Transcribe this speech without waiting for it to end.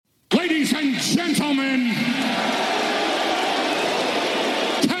Ladies and gentlemen,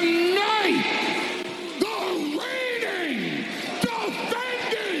 tonight, the reigning,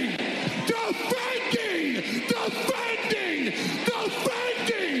 defending,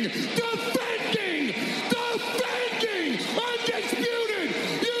 undisputed,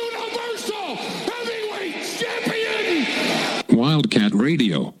 universal heavyweight champion, Wildcat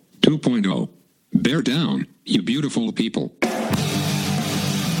Radio 2.0. Bear down, you beautiful people.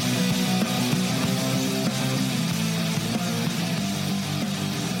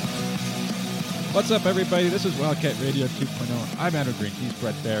 What's up, everybody? This is Wildcat Radio 2.0. I'm Andrew Green. He's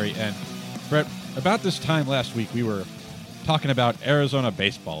Brett Barry. And Brett, about this time last week, we were talking about Arizona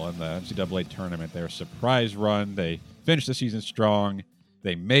baseball in the NCAA tournament. Their surprise run. They finished the season strong.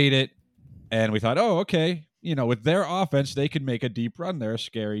 They made it. And we thought, oh, okay. You know, with their offense, they could make a deep run. They're a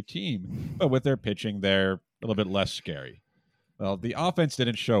scary team. But with their pitching, they're a little bit less scary. Well, the offense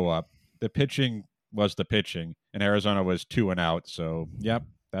didn't show up. The pitching was the pitching. And Arizona was 2-out. So, yep,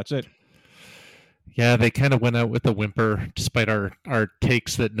 that's it. Yeah, they kind of went out with a whimper, despite our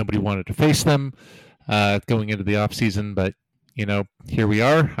takes that nobody wanted to face them going into the offseason. But, you know, here we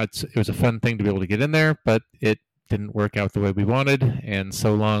are. It was a fun thing to be able to get in there, but it didn't work out the way we wanted. And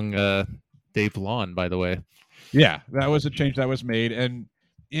so long, Dave Lawn, by the way. Yeah, that was a change that was made. And,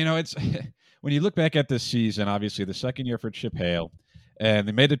 you know, it's when you look back at this season, obviously the second year for Chip Hale, and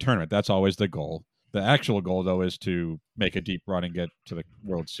they made the tournament. That's always the goal. The actual goal, though, is to make a deep run and get to the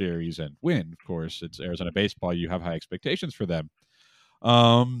World Series and win. Of course, it's Arizona baseball. You have high expectations for them.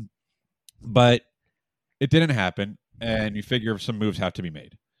 But it didn't happen, and you figure some moves have to be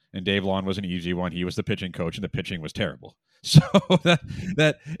made. And Dave Lawn was an easy one. He was the pitching coach, and the pitching was terrible. So that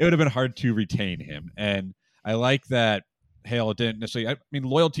it would have been hard to retain him. And I like that Hale didn't necessarily – I mean,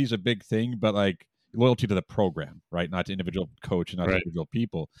 loyalty is a big thing, but, like, loyalty to the program, right? Not to individual coach, not to individual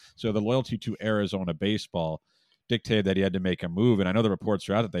people. So the loyalty to Arizona baseball dictated that he had to make a move. And I know the reports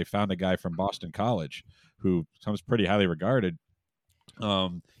are out that they found a guy from Boston College who comes pretty highly regarded,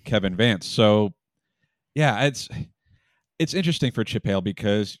 Kevin Vance. So yeah, it's interesting for Chip Hale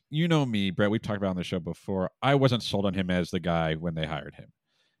because you know me, Brett, we've talked about on the show before. I wasn't sold on him as the guy when they hired him.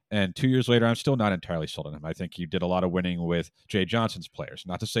 And 2 years later, I'm still not entirely sold on him. I think he did a lot of winning with Jay Johnson's players.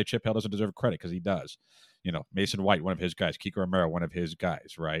 Not to say Chip Hale doesn't deserve credit, because he does. You know, Mason White, one of his guys. Kiko Romero, one of his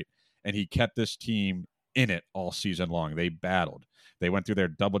guys, right? And he kept this team in it all season long. They battled. They went through their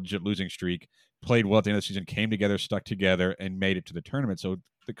double-digit losing streak, played well at the end of the season, came together, stuck together, and made it to the tournament. So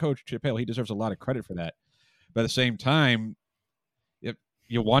the coach, Chip Hale, he deserves a lot of credit for that. But at the same time, if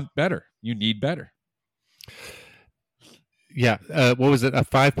you want better. You need better. Yeah, what was it? A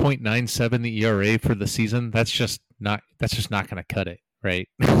 5.97 ERA for the season. That's just not going to cut it, right?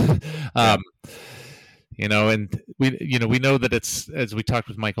 You know, and we know that it's, as we talked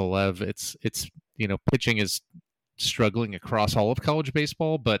with Michael Lev, it's pitching is struggling across all of college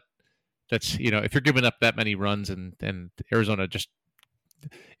baseball, but that's, if you're giving up that many runs and Arizona just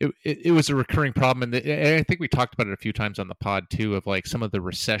it was a recurring problem, and I think we talked about it a few times on the pod too, of like some of the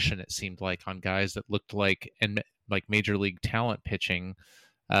recession it seemed like on guys that looked like major league talent pitching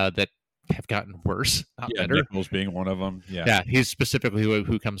that have gotten worse, not better. Nichols being one of them. Yeah, he's specifically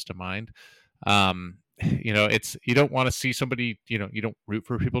who comes to mind. It's, you don't want to see somebody, you don't root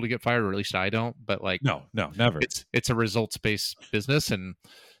for people to get fired, or at least I don't. But like, no, never. It's a results based business, and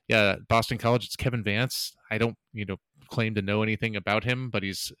yeah, Boston College. It's Kevin Vance. I don't claim to know anything about him, but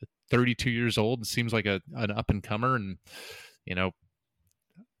he's 32 years old and seems like an up and comer, and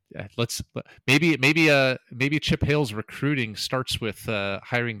maybe Chip Hale's recruiting starts with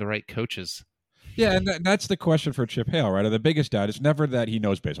hiring the right coaches. Yeah, and that's the question for Chip Hale, right? The biggest doubt is never that he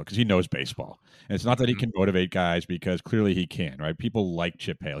knows baseball, because he knows baseball. And it's not that he can motivate guys, because clearly he can, right? People like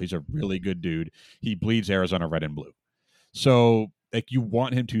Chip Hale. He's a really good dude. He bleeds Arizona red and blue. So, like, you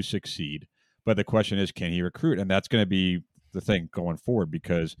want him to succeed, but the question is, can he recruit? And that's going to be the thing going forward,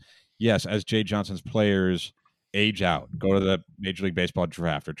 because, yes, as Jay Johnson's players age out, go to the Major League Baseball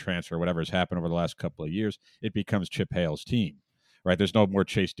draft or transfer, whatever has happened over the last couple of years, it becomes Chip Hale's team. Right, there's no more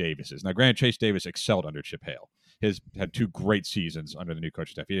Chase Davises. Now, granted, Chase Davis excelled under Chip Hale. He's had 2 great seasons under the new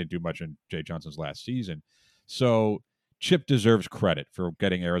coaching staff. He didn't do much in Jay Johnson's last season. So Chip deserves credit for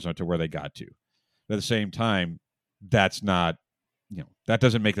getting Arizona to where they got to. But at the same time, that's not, that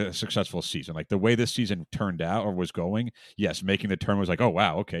doesn't make it a successful season. Like, the way this season turned out or was going, yes, making the tournament was like, oh,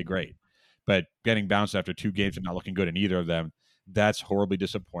 wow, okay, great. But getting bounced after 2 games and not looking good in either of them, that's horribly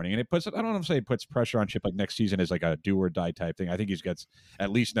disappointing. And it puts, I don't want to say it puts pressure on Chip, like next season is like a do or die type thing. I think he gets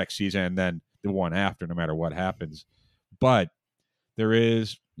at least next season and then the one after, no matter what happens. But there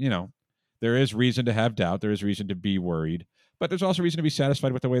is reason to have doubt. There is reason to be worried. but there's also reason to be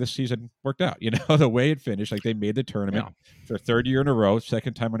satisfied with the way the season worked out. The way it finished, like they made the tournament for third year in a row,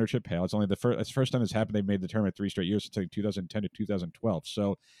 second time under Chip Hale. It's only it's the first time it's happened. They've made the tournament 3 straight years since like 2010 to 2012.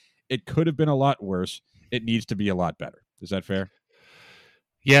 So it could have been a lot worse. It needs to be a lot better. Is that fair?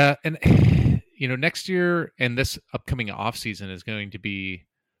 Yeah. And, next year and this upcoming off season is going to be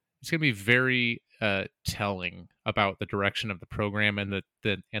very telling about the direction of the program and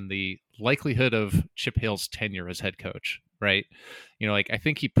the likelihood of Chip Hale's tenure as head coach, right? I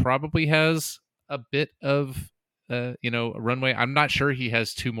think he probably has a bit of a runway. I'm not sure he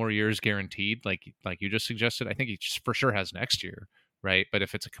has 2 more years guaranteed, like you just suggested. I think he for sure has next year, right? But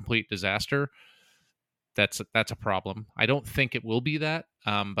if it's a complete disaster, that's a problem. I don't think it will be that.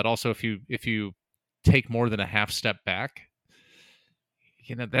 But also if you take more than a half step back,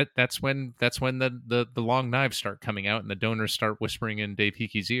 that's when the long knives start coming out and the donors start whispering in Dave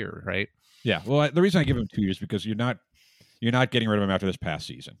Hickey's ear, right? Yeah. Well, the reason I give him 2 years because you're not getting rid of him after this past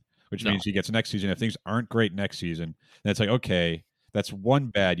season, which means he gets next season. If things aren't great next season, then it's like, okay, that's 1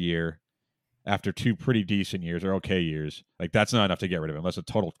 bad year after 2 pretty decent years or okay years. Like that's not enough to get rid of him unless a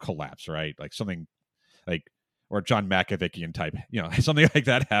total collapse, right? Like something like or John McAfee type, something like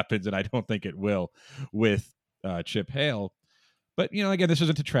that happens, and I don't think it will with Chip Hale. But again, this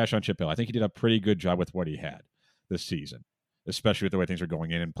isn't to trash on Chip Hale. I think he did a pretty good job with what he had this season, especially with the way things are going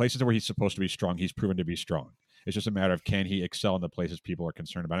in places where he's supposed to be strong. He's proven to be strong. It's just a matter of can he excel in the places people are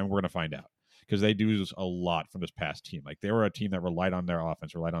concerned about, and we're going to find out because they do a lot from this past team. Like they were a team that relied on their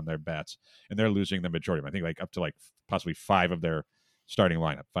offense, relied on their bats, and they're losing the majority of them. I think like up to like possibly 5 of their starting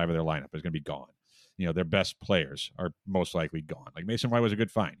lineup, 5 of their lineup is going to be gone. Their best players are most likely gone. Like Mason White was a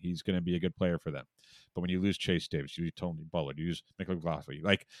good find. He's going to be a good player for them. But when you lose Chase Davis, you lose Tony Bullard, you lose Nick McLaughlin,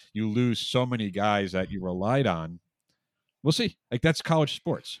 like you lose so many guys that you relied on. We'll see. Like that's college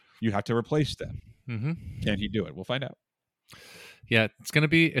sports. You have to replace them. Mm-hmm. Can he do it? We'll find out. Yeah, it's gonna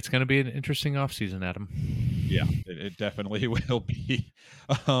be an interesting offseason, Adam. Yeah, it definitely will be.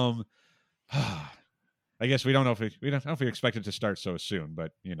 I guess we don't know if we expect it to start so soon,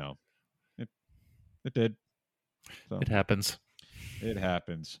 but it did. So, it happens. It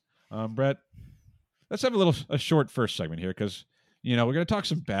happens. Brett, let's have a short first segment here because, we're going to talk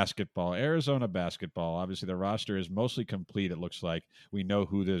some basketball, Arizona basketball. Obviously, the roster is mostly complete. It looks like we know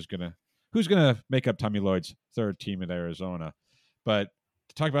who's going to make up Tommy Lloyd's third team in Arizona. But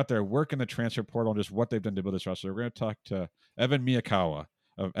to talk about their work in the transfer portal and just what they've done to build this roster, we're going to talk to Evan Miyakawa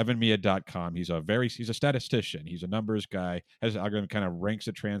of evanmia.com. He's a statistician. He's a numbers guy, has an algorithm kind of ranks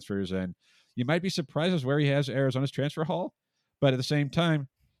the transfers, and you might be surprised as where he has Arizona's transfer haul, but at the same time,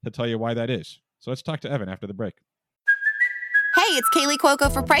 he'll tell you why that is. So let's talk to Evan after the break. Hey, it's Kaylee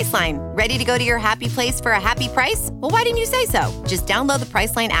Cuoco for Priceline. Ready to go to your happy place for a happy price? Well, why didn't you say so? Just download the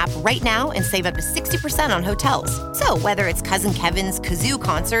Priceline app right now and save up to 60% on hotels. So whether it's Cousin Kevin's Kazoo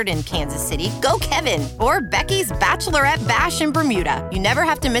Concert in Kansas City, go Kevin, or Becky's Bachelorette Bash in Bermuda, you never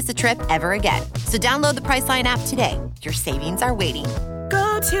have to miss a trip ever again. So download the Priceline app today. Your savings are waiting.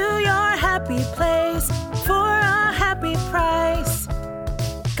 Go to your happy place for a happy price.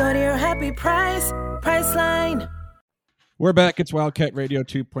 Go to your happy price, Priceline. We're back. It's Wildcat Radio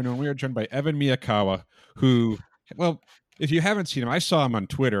 2.0, and we are joined by Evan Miyakawa, who, well, if you haven't seen him, I saw him on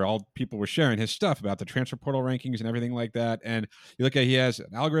Twitter. All people were sharing his stuff about the transfer portal rankings and everything like that. And you look at, he has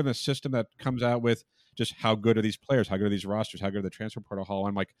an algorithm system that comes out with just how good are these players, how good are these rosters, how good are the transfer portal haul.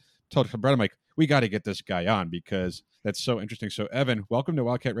 I'm like, told Brett, I'm like, we got to get this guy on because that's so interesting. So, Evan, welcome to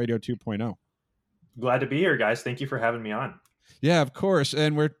Wildcat Radio 2.0. Glad to be here, guys. Thank you for having me on. Yeah, of course.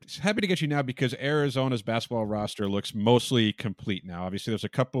 And we're happy to get you now because Arizona's basketball roster looks mostly complete now. Obviously, there's a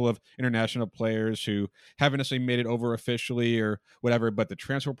couple of international players who haven't necessarily made it over officially or whatever, but the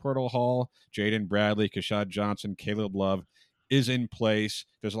transfer portal haul, Jaden Bradley, Kashad Johnson, Caleb Love is in place.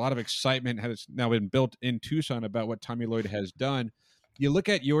 There's a lot of excitement has now been built in Tucson about what Tommy Lloyd has done. You look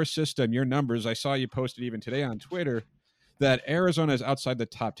at your system, your numbers. I saw you posted even today on Twitter that Arizona is outside the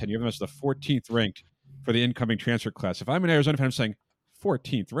top 10. You have them as the 14th ranked for the incoming transfer class. If I'm an Arizona fan, I'm saying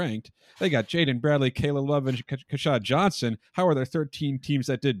 14th ranked. They got Jaden Bradley, Caleb Love, and Kashad Johnson. How are there 13 teams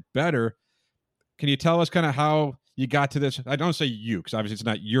that did better? Can you tell us kind of how you got to this? I don't say you, because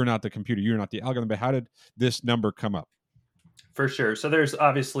obviously you're not the computer, you're not the algorithm, but how did this number come up? For sure. So there's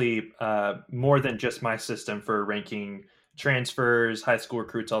obviously more than just my system for ranking transfers, high school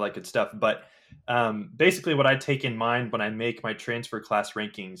recruits, all that good stuff. But basically what I take in mind when I make my transfer class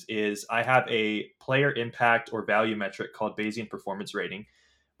rankings is I have a player impact or value metric called Bayesian performance rating,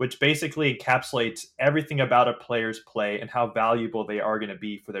 which basically encapsulates everything about a player's play and how valuable they are going to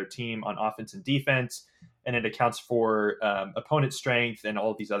be for their team on offense and defense. And it accounts for opponent strength and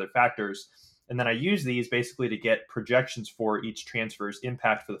all of these other factors. And then I use these basically to get projections for each transfer's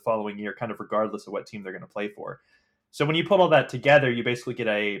impact for the following year, kind of regardless of what team they're going to play for. So when you put all that together, you basically get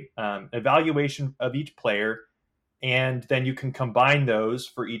a evaluation of each player, and then you can combine those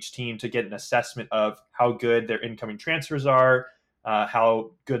for each team to get an assessment of how good their incoming transfers are,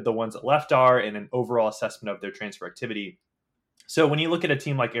 how good the ones that left are, and an overall assessment of their transfer activity. So when you look at a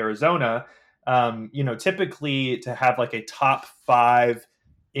team like Arizona, typically to have like a top 5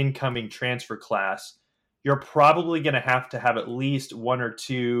 incoming transfer class, you're probably going to have at least 1 or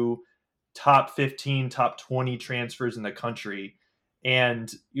 2 top 15, top 20 transfers in the country.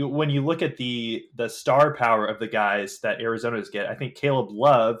 And when you look at the star power of the guys that Arizona's get, I think Caleb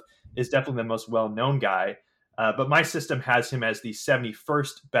Love is definitely the most well-known guy. But my system has him as the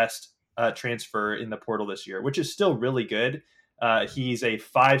 71st best transfer in the portal this year, which is still really good. He's a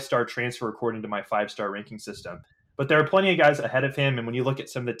 5-star transfer according to my 5-star ranking system. But there are plenty of guys ahead of him. And when you look at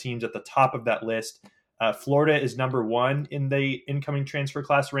some of the teams at the top of that list, Florida is number 1 in the incoming transfer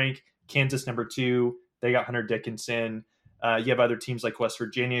class rank. Kansas number 2. They got Hunter Dickinson. You have other teams like West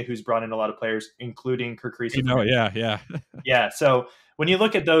Virginia, who's brought in a lot of players, including Kirk Reese. Yeah. Yeah. So when you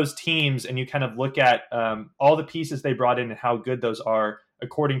look at those teams and you kind of look at all the pieces they brought in and how good those are,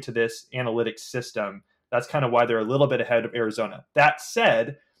 according to this analytics system, that's kind of why they're a little bit ahead of Arizona. That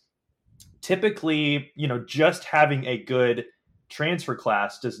said, typically, just having a good transfer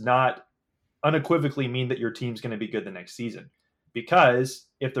class does not unequivocally mean that your team's going to be good the next season. Because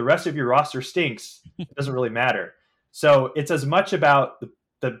if the rest of your roster stinks, it doesn't really matter. So it's as much about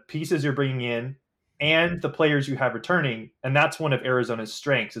the pieces you're bringing in and the players you have returning. And that's one of Arizona's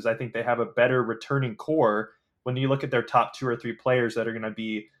strengths, is I think they have a better returning core when you look at their top 2 or 3 players that are going to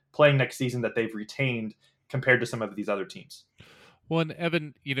be playing next season that they've retained compared to some of these other teams. Well, and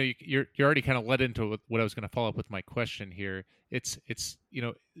Evan, you're already kind of led into what I was going to follow up with my question here. It's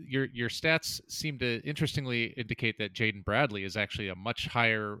your stats seem to interestingly indicate that Jaden Bradley is actually a much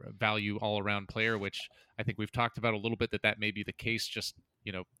higher value all around player, which I think we've talked about a little bit that may be the case. Just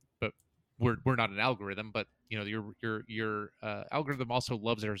but we're not an algorithm, but your algorithm also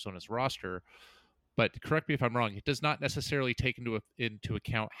loves Arizona's roster. But correct me if I'm wrong, it does not necessarily take into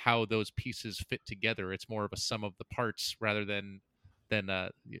account how those pieces fit together. It's more of a sum of the parts rather than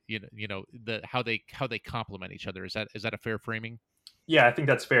how they complement each other. Is that a fair framing? Yeah, I think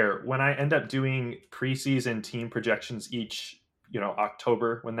that's fair. When I end up doing preseason team projections each,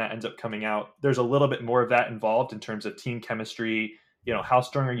 October, when that ends up coming out, there's a little bit more of that involved in terms of team chemistry. How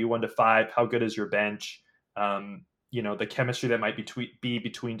strong are you 1 to 5? How good is your bench? The chemistry that might be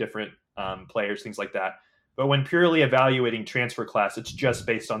between different players, things like that. But when purely evaluating transfer class, it's just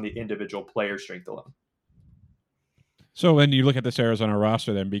based on the individual player strength alone. So when you look at this Arizona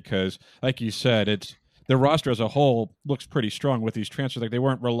roster then, because like you said, it's the roster as a whole looks pretty strong with these transfers. Like they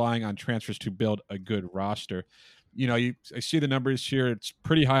weren't relying on transfers to build a good roster. I see the numbers here. It's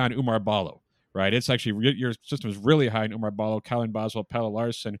pretty high on Umar Ballo, right? It's actually your system is really high on Umar Ballo, Colin Boswell, Pelle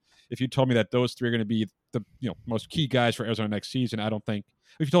Larson. If you told me that those 3 are going to be the most key guys for Arizona next season, I don't think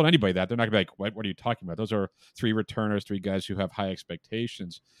if you told anybody that, they're not going to be like, what are you talking about? Those are 3 returners, 3 guys who have high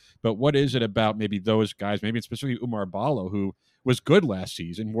expectations. But what is it about maybe those guys, maybe specifically Umar Ballo, who was good last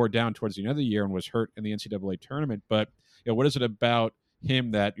season, wore down towards the end of the year and was hurt in the NCAA tournament. But what is it about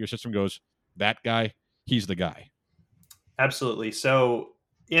him that your system goes, that guy, he's the guy? Absolutely. So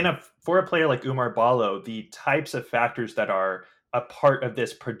for a player like Umar Ballo, the types of factors that are a part of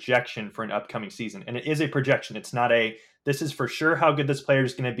this projection for an upcoming season, and it is a projection. It's not this is for sure how good this player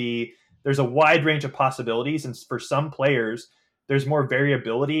is going to be. There's a wide range of possibilities. And for some players, there's more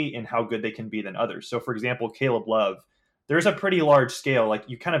variability in how good they can be than others. So for example, Caleb Love, there's a pretty large scale. Like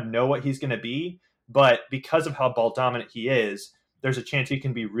you kind of know what he's going to be, but because of how ball dominant he is, there's a chance he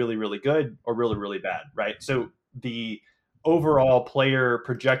can be really, really good or really, really bad. Right. So the overall player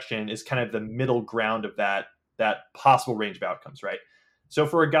projection is kind of the middle ground of that possible range of outcomes, right? So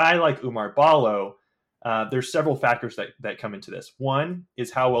for a guy like Umar Ballo, there's several factors that come into this. One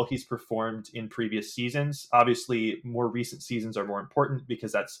is how well he's performed in previous seasons. Obviously, more recent seasons are more important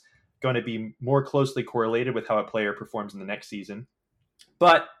because that's going to be more closely correlated with how a player performs in the next season.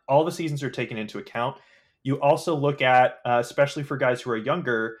 But all the seasons are taken into account. You also look at, especially for guys who are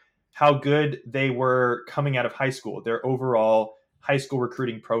younger, how good they were coming out of high school, their overall high school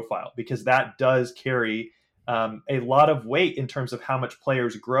recruiting profile, because that does carry a lot of weight in terms of how much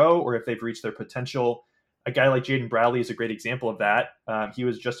players grow or if they've reached their potential. A guy like Jaden Bradley is a great example of that. He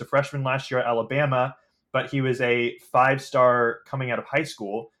was just a freshman last year at Alabama, but he was a 5-star coming out of high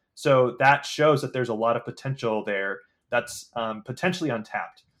school. So that shows that there's a lot of potential there that's potentially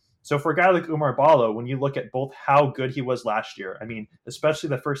untapped. So for a guy like Umar Ballo, when you look at both how good he was last year, I mean, especially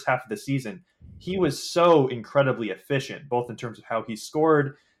the first half of the season, he was so incredibly efficient, both in terms of how he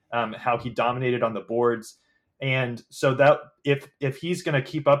scored, how he dominated on the boards. And so that if he's going to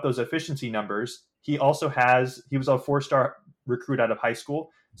keep up those efficiency numbers, he was a 4-star recruit out of high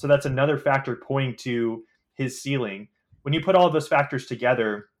school. So that's another factor pointing to his ceiling. When you put all of those factors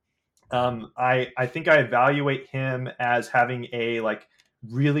together, I think I evaluate him as having a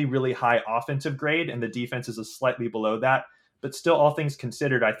really, really high offensive grade, and the defense is a slightly below that. But still, all things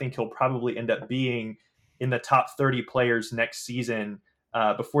considered, I think he'll probably end up being in the top 30 players next season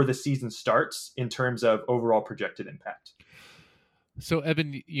before the season starts in terms of overall projected impact. So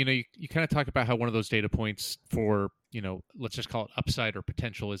Evan, you kind of talk about how one of those data points for, let's just call it upside or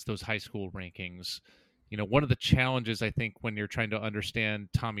potential is those high school rankings. One of the challenges I think when you're trying to understand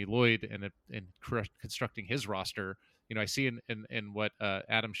Tommy Lloyd and constructing his roster, I see in what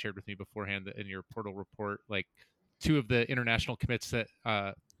Adam shared with me beforehand in your portal report, like two of the international commits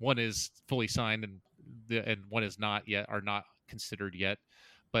that one is fully signed and one is not yet, are not considered yet.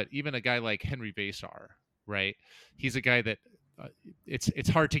 But even a guy like Henry Vasar, right? He's a guy that it's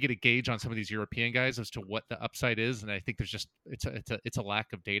hard to get a gauge on some of these European guys as to what the upside is, and I think there's just it's a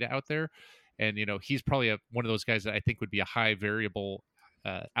lack of data out there. And he's probably one of those guys that I think would be a high variable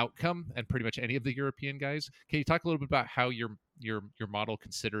outcome, and pretty much any of the European guys. Can you talk a little bit about how your model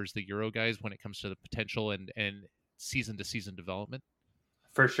considers the Euro guys when it comes to the potential and season to season development?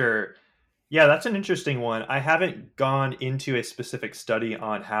 For sure. Yeah, that's an interesting one. I haven't gone into a specific study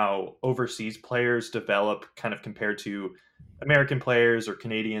on how overseas players develop kind of compared to American players or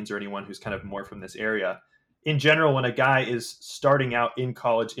Canadians or anyone who's kind of more from this area. In general, when a guy is starting out in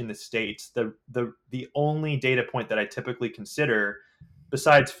college in the States, the only data point that I typically consider,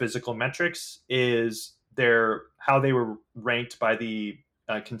 besides physical metrics, is how they were ranked by the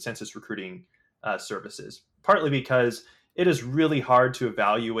consensus recruiting services. Partly because it is really hard to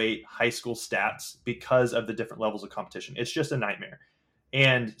evaluate high school stats because of the different levels of competition. It's just a nightmare.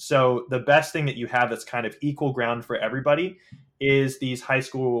 And so the best thing that you have that's kind of equal ground for everybody is these high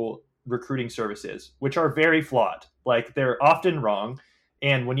school recruiting services, which are very flawed. Like, they're often wrong.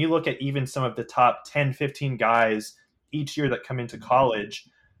 And when you look at even some of the top 10, 15 guys each year that come into college,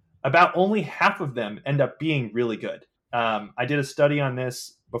 about only half of them end up being really good. I did a study on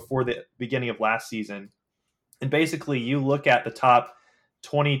this before the beginning of last season. And basically, you look at the top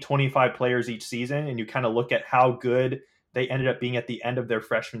 20, 25 players each season, and you kind of look at how good they ended up being at the end of their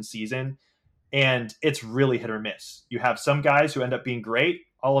freshman season. And it's really hit or miss. You have some guys who end up being great,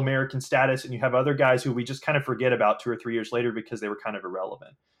 All-American status, and you have other guys who we just kind of forget about 2 or 3 years later because they were kind of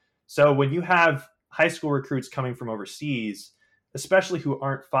irrelevant. So when you have high school recruits coming from overseas, especially who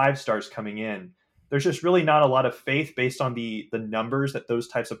aren't 5-stars coming in, there's just really not a lot of faith based on the numbers that those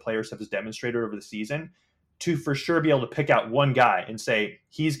types of players have demonstrated over the season to for sure be able to pick out one guy and say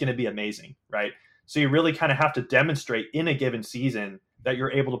he's going to be amazing, right? So you really kind of have to demonstrate in a given season that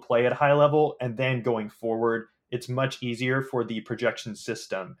you're able to play at a high level, and then going forward, it's much easier for the projection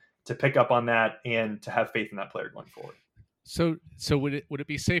system to pick up on that and to have faith in that player going forward. So would it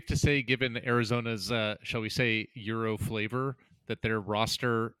be safe to say, given Arizona's shall we say Euro flavor, that their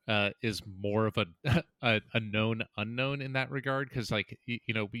roster is more of a known unknown in that regard? Because you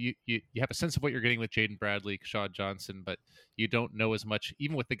have a sense of what you're getting with Jaden Bradley, Kashad Johnson, but you don't know as much,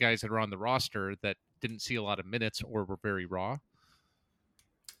 even with the guys that are on the roster that didn't see a lot of minutes or were very raw.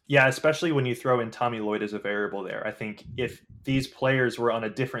 Yeah, especially when you throw in Tommy Lloyd as a variable there. I think if these players were on a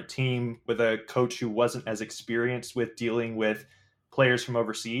different team with a coach who wasn't as experienced with dealing with players from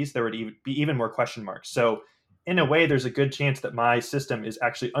overseas, there would be even more question marks. So in a way, there's a good chance that my system is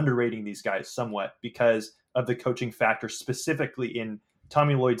actually underrating these guys somewhat because of the coaching factor, specifically in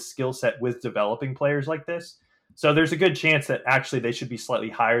Tommy Lloyd's skill set with developing players like this. So there's a good chance that actually they should be slightly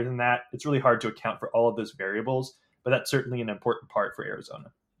higher than that. It's really hard to account for all of those variables, but that's certainly an important part for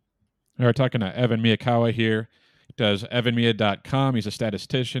Arizona. We're talking to Evan Miyakawa here. He does evanmia.com. He's a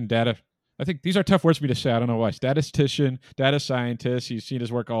statistician, data. I think these are tough words for me to say. I don't know why. Statistician, data scientist. He's seen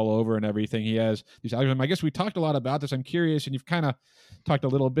his work all over and everything. He has these algorithms. I guess we talked a lot about this. I'm curious, and you've kind of talked a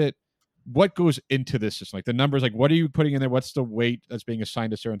little bit. What goes into this system? Like the numbers, like what are you putting in there? What's the weight that's being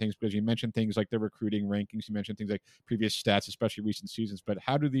assigned to certain things? Because you mentioned things like the recruiting rankings. You mentioned things like previous stats, especially recent seasons. But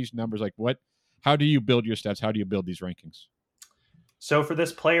how do these numbers, how do you build your stats? How do you build these rankings? So for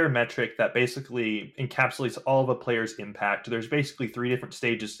this player metric that basically encapsulates all of a player's impact, there's basically 3 different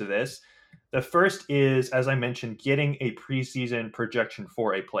stages to this. The first is, as I mentioned, getting a preseason projection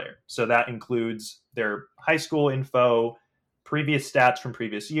for a player. So that includes their high school info, previous stats from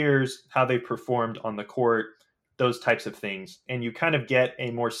previous years, how they performed on the court, those types of things, and you kind of get a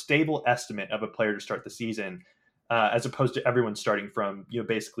more stable estimate of a player to start the season, as opposed to everyone starting from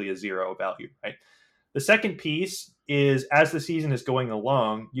basically a zero value, right? The second piece is, as the season is going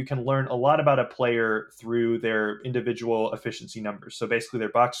along, you can learn a lot about a player through their individual efficiency numbers. So basically their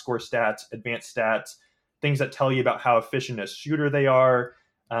box score stats, advanced stats, things that tell you about how efficient a shooter they are,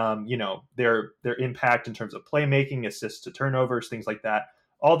 their impact in terms of playmaking, assists to turnovers, things like that.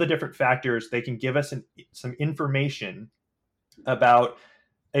 All the different factors, they can give us some information about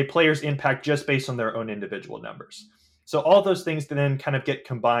a player's impact just based on their own individual numbers. So all those things then kind of get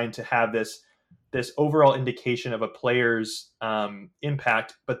combined to have this overall indication of a player's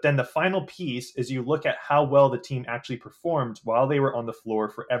impact. But then the final piece is you look at how well the team actually performed while they were on the floor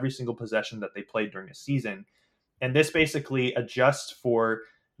for every single possession that they played during a season. And this basically adjusts for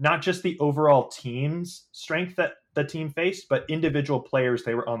not just the overall team's strength that the team faced, but individual players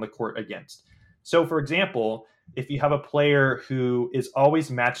they were on the court against. So for example, if you have a player who is always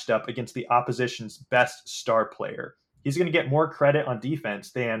matched up against the opposition's best star player, he's going to get more credit on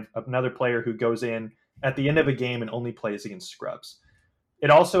defense than another player who goes in at the end of a game and only plays against scrubs. It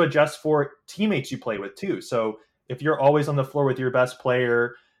also adjusts for teammates you play with too. So if you're always on the floor with your best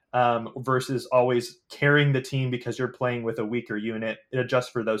player versus always carrying the team because you're playing with a weaker unit, it adjusts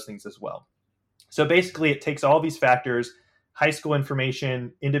for those things as well. So basically it takes all these factors, high school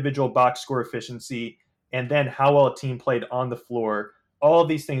information, individual box score efficiency, and then how well a team played on the floor. All of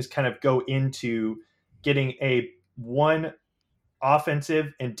these things kind of go into getting one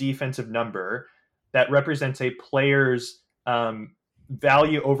offensive and defensive number that represents a player's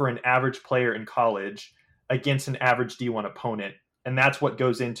value over an average player in college against an average D1 opponent. And that's what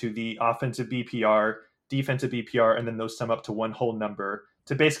goes into the offensive BPR, defensive BPR, and then those sum up to one whole number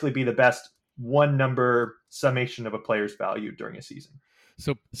to basically be the best one number summation of a player's value during a season.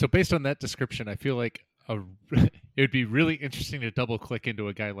 So based on that description, I feel like it would be really interesting to double click into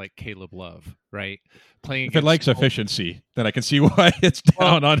a guy like Caleb Love, right? Playing if it likes efficiency, then I can see why it's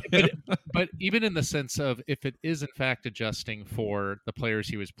down on him. But even in the sense of if it is in fact adjusting for the players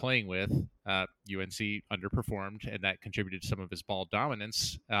he was playing with, UNC underperformed, and that contributed to some of his ball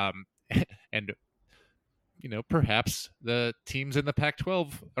dominance. And perhaps the teams in the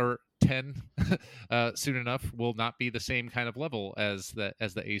Pac-12 or 10 soon enough will not be the same kind of level as the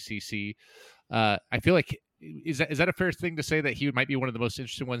ACC. I feel like is that a fair thing to say that he might be one of the most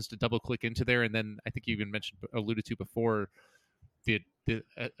interesting ones to double click into there? And then I think you even alluded to before the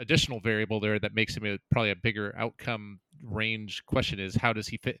additional variable there that makes him probably a bigger outcome range question is how does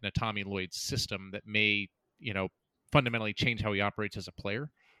he fit in a Tommy Lloyd system that may fundamentally change how he operates as a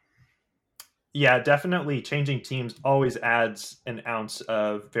player? Yeah, definitely changing teams always adds an ounce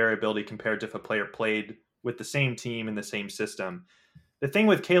of variability compared to if a player played with the same team in the same system. The thing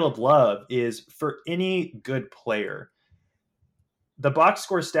with Caleb Love is for any good player, the box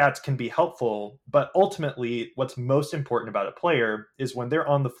score stats can be helpful, but ultimately what's most important about a player is when they're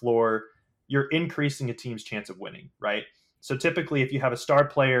on the floor, you're increasing a team's chance of winning, right? So typically if you have a star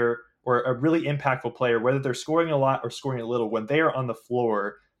player or a really impactful player, whether they're scoring a lot or scoring a little, when they are on the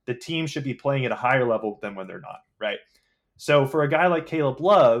floor, the team should be playing at a higher level than when they're not, right? So for a guy like Caleb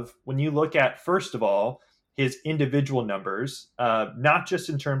Love, when you look at, first of all, his individual numbers, not just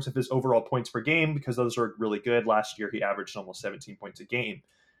in terms of his overall points per game, because those are really good. Last year, he averaged almost 17 points a game.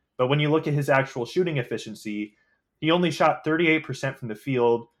 But when you look at his actual shooting efficiency, he only shot 38% from the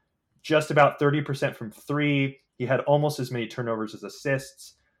field, just about 30% from three. He had almost as many turnovers as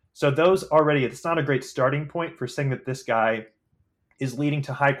assists. So those already, it's not a great starting point for saying that this guy is leading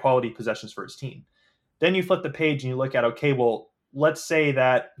to high quality possessions for his team. Then you flip the page and you look at, okay, well, let's say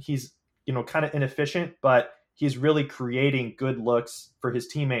that he's, kind of inefficient, but he's really creating good looks for his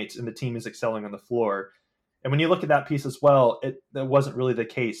teammates and the team is excelling on the floor. And when you look at that piece as well, that wasn't really the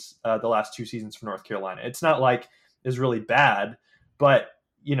case the last two seasons for North Carolina. It's not like it's really bad, but,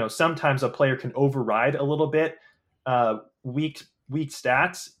 sometimes a player can override a little bit weak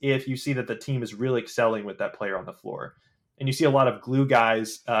stats if you see that the team is really excelling with that player on the floor. And you see a lot of glue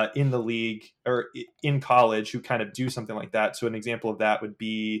guys in the league or in college who kind of do something like that. So an example of that would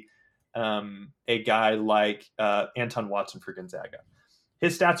be a guy like Anton Watson for Gonzaga.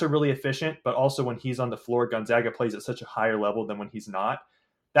 His stats are really efficient, but also when he's on the floor, Gonzaga plays at such a higher level than when he's not.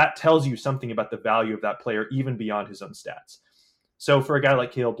 That tells you something about the value of that player, even beyond his own stats. So for a guy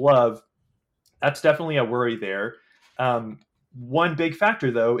like Caleb Love, that's definitely a worry there. One big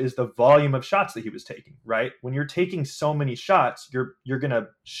factor, though, is the volume of shots that he was taking, right? When you're taking so many shots, you're going to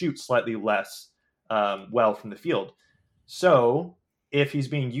shoot slightly less well from the field. So if he's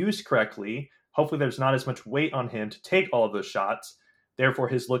being used correctly, hopefully there's not as much weight on him to take all of those shots, Therefore,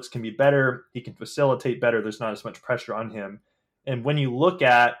 his looks can be better. He can facilitate better. There's not as much pressure on him. And when you look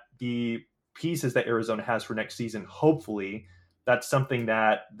at the pieces that Arizona has for next season, hopefully that's something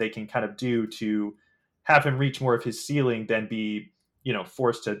that they can kind of do to have him reach more of his ceiling than be,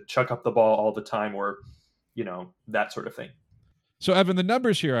 forced to chuck up the ball all the time or, that sort of thing. So, Evan, the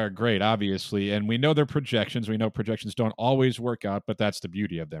numbers here are great, obviously, and we know they're projections. We know projections don't always work out, but that's the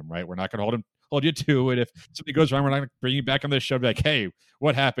beauty of them, right? We're not going to hold you to it. If something goes wrong, we're not going to bring you back on this show and be like, hey,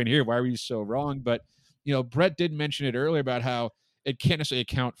 what happened here? Why were you so wrong? But, Brett did mention it earlier about how it can't necessarily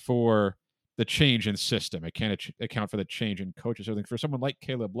account for the change in system. It can't account for the change in coaches. So I think for someone like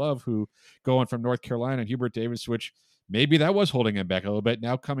Caleb Love, who going from North Carolina and Hubert Davis, which maybe that was holding him back a little bit,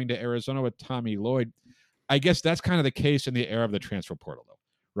 now coming to Arizona with Tommy Lloyd, I guess that's kind of the case in the era of the transfer portal, though,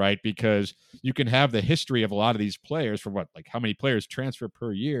 right? Because you can have the history of a lot of these players for how many players transfer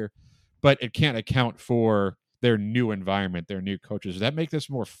per year, but it can't account for their new environment, their new coaches. Does that make this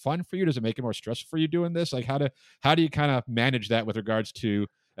more fun for you? Does it make it more stressful for you doing this? Like, how do you kind of manage that with regards to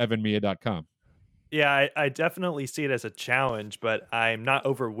evanmia.com? Yeah, I definitely see it as a challenge, but I'm not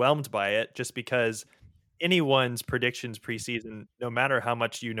overwhelmed by it just because anyone's predictions preseason, no matter how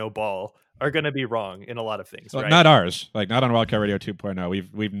much ball, are going to be wrong in a lot of things, right? Not ours, like not on Wildcat Radio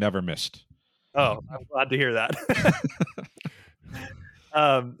 2.0. We've never missed. Oh, I'm glad to hear that.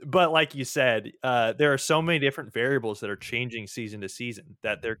 But like you said, there are so many different variables that are changing season to season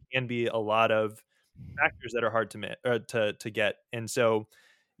that there can be a lot of factors that are hard to get. And so,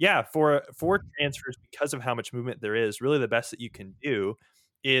 yeah, for transfers, because of how much movement there is, really the best that you can do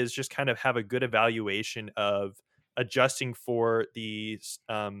is just kind of have a good evaluation of adjusting for the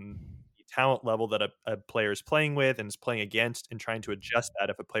talent level that a player is playing with and is playing against, and trying to adjust that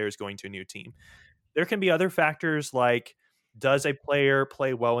if a player is going to a new team. There can be other factors like, does a player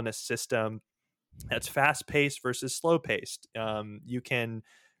play well in a system that's fast-paced versus slow-paced? You can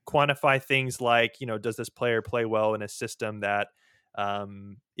quantify things like, does this player play well in a system that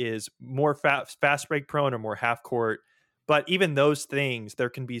is more fast break prone or more half court? But even those things, there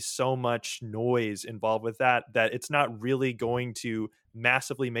can be so much noise involved with that it's not really going to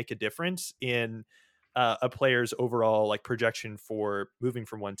massively make a difference in a player's overall projection for moving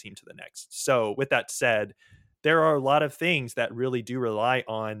from one team to the next. So with that said, there are a lot of things that really do rely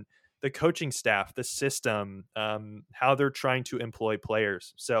on the coaching staff, the system, how they're trying to employ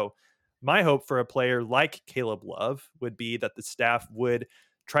players. So my hope for a player like Caleb Love would be that the staff would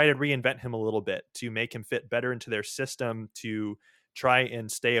try to reinvent him a little bit to make him fit better into their system, to try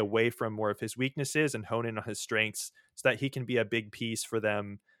and stay away from more of his weaknesses and hone in on his strengths so that he can be a big piece for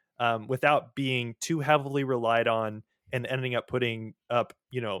them without being too heavily relied on and ending up putting up,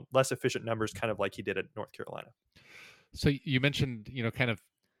 less efficient numbers, kind of like he did at North Carolina. So you mentioned, kind of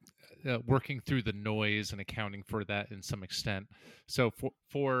working through the noise and accounting for that in some extent. So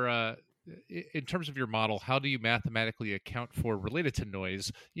for in terms of your model, how do you mathematically account for, related to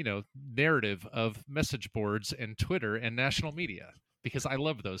noise, narrative of message boards and Twitter and national media? Because I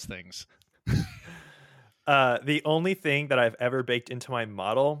love those things. The only thing that I've ever baked into my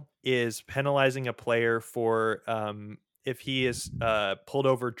model is penalizing a player for if he is pulled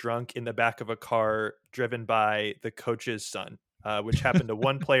over drunk in the back of a car driven by the coach's son, which happened to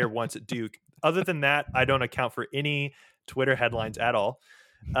one player once at Duke. Other than that, I don't account for any Twitter headlines at all.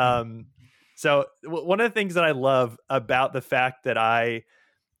 So one of the things that I love about the fact that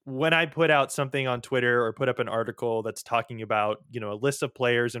when I put out something on Twitter or put up an article that's talking about, a list of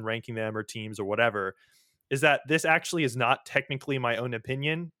players and ranking them or teams or whatever, is that this actually is not technically my own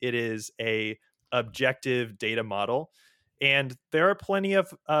opinion. It is a objective data model. And there are plenty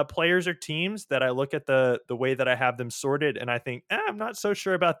of players or teams that I look at the way that I have them sorted and I think, I'm not so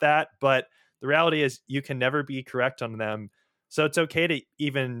sure about that. But the reality is you can never be correct on them. So it's okay to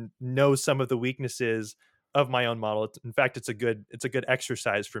even know some of the weaknesses of my own model. In fact, it's a good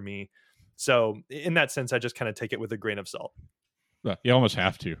exercise for me. So in that sense, I just kind of take it with a grain of salt. Well, you almost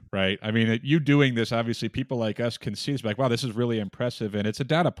have to, right? I mean, you doing this, obviously, people like us can see it's like, wow, this is really impressive. And it's a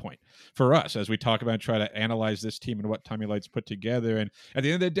data point for us as we talk about and try to analyze this team and what Tommy Lloyd's put together. And at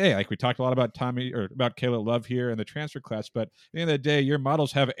the end of the day, like we talked a lot about about Caleb Love here and the transfer class, but at the end of the day, your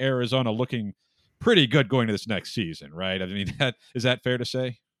models have Arizona looking pretty good going to this next season, right? I mean, is that fair to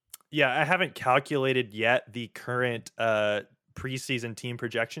say? Yeah, I haven't calculated yet the current preseason team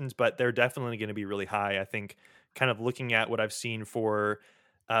projections, but they're definitely going to be really high. I think kind of looking at what I've seen for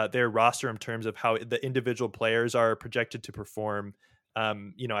their roster in terms of how the individual players are projected to perform,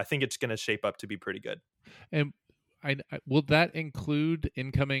 I think it's going to shape up to be pretty good. And will that include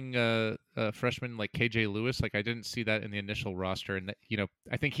incoming freshmen like KJ Lewis? Like I didn't see that in the initial roster, and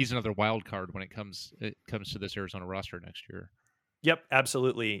I think he's another wild card when it comes to this Arizona roster next year. Yep,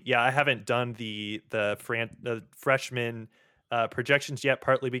 absolutely. Yeah, I haven't done the freshman projections yet,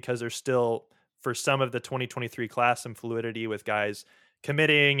 partly because there's still, for some of the 2023 class, some fluidity with guys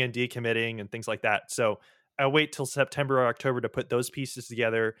committing and decommitting and things like that. So I'll wait till September or October to put those pieces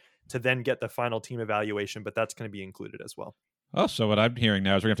together to then get the final team evaluation, but that's going to be included as well. Oh, so what I'm hearing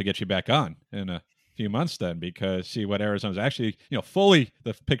now is we're going to have to get you back on in a few months then, because see what Arizona's actually, fully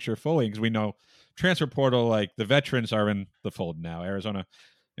the picture fully, because we know transfer portal, like the veterans are in the fold now, Arizona,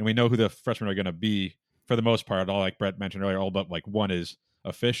 and we know who the freshmen are going to be for the most part. All, like Brett mentioned earlier, all but like one is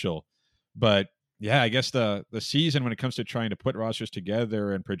official. But yeah, I guess the season, when it comes to trying to put rosters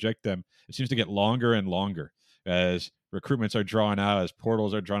together and project them, it seems to get longer and longer as recruitments are drawn out, as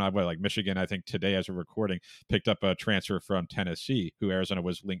portals are drawn out. Like Michigan, I think today as we're recording, picked up a transfer from Tennessee who Arizona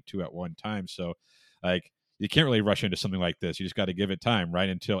was linked to at one time. So like, you can't really rush into something like this. You just got to give it time, right?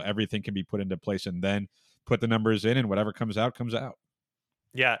 Until everything can be put into place, and then put the numbers in, and whatever comes out, comes out.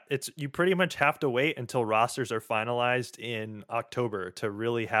 Yeah, you pretty much have to wait until rosters are finalized in October to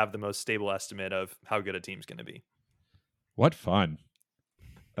really have the most stable estimate of how good a team's going to be. What fun.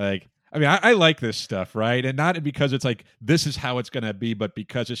 Like, I mean, I like this stuff, right? And not because it's like this is how it's going to be, but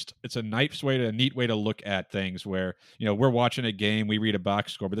because it's a nice way a neat way to look at things where, we're watching a game, we read a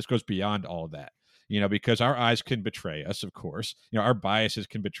box score, but this goes beyond all that. Because our eyes can betray us, of course. Our biases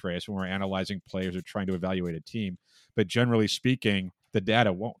can betray us when we're analyzing players or trying to evaluate a team. But generally speaking, the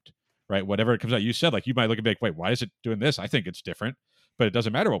data won't, right? Whatever it comes out, you said, like, you might look and be like, wait, why is it doing this? I think it's different. But it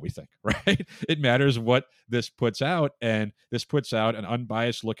doesn't matter what we think, right? It matters what this puts out. And this puts out an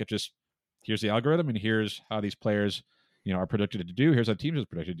unbiased look at just, here's the algorithm, and here's how these players, are predicted to do. Here's how teams are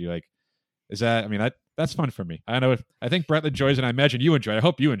predicted to do. Like, is that, I mean, that's fun for me. I know. I think Brett enjoys it. And I imagine you enjoy it. I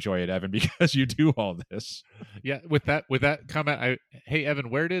hope you enjoy it, Evan, because you do all this. Yeah. With that comment, hey Evan,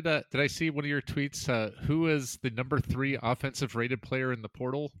 where did I see one of your tweets? Who is the number 3 offensive rated player in the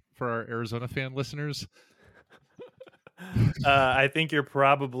portal for our Arizona fan listeners? I think you're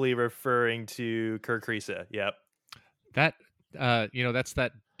probably referring to Kirk Risa. Yep. That that's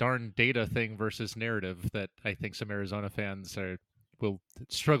that darn data thing versus narrative that I think some Arizona fans will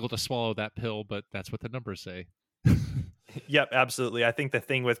struggle to swallow that pill, but that's what the numbers say. Yep, absolutely. I think the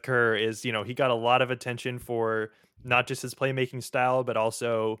thing with Kerr is, he got a lot of attention for not just his playmaking style, but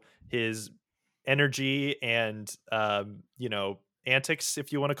also his energy and, antics,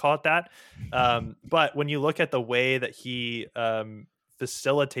 if you want to call it that. But when you look at the way that he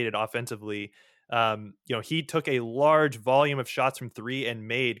facilitated offensively, he took a large volume of shots from 3 and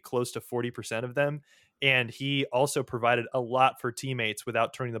made close to 40% of them. And he also provided a lot for teammates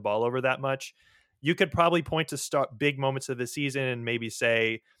without turning the ball over that much. You could probably point to big moments of the season and maybe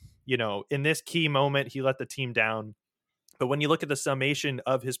say, in this key moment, he let the team down. But when you look at the summation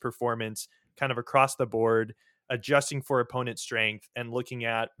of his performance kind of across the board, adjusting for opponent strength and looking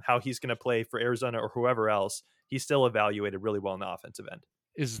at how he's going to play for Arizona or whoever else, he's still evaluated really well in the offensive end.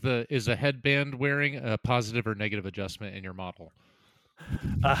 Is a headband wearing a positive or negative adjustment in your model?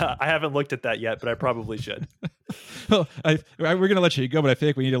 I haven't looked at that yet, but I probably should. Well, we're going to let you go, but I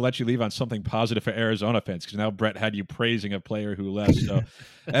think we need to let you leave on something positive for Arizona fans, because now Brett had you praising a player who left. So,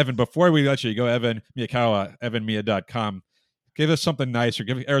 Evan, before we let you go, Evan Miyakawa, evanmia.com, give us something nice, or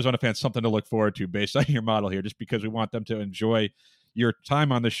give Arizona fans something to look forward to based on your model here, just because we want them to enjoy your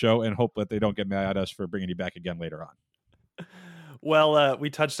time on the show and hope that they don't get mad at us for bringing you back again later on. Well,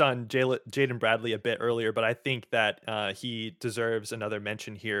 we touched on Jaden Bradley a bit earlier, but I think that he deserves another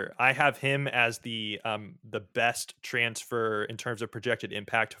mention here. I have him as the best transfer in terms of projected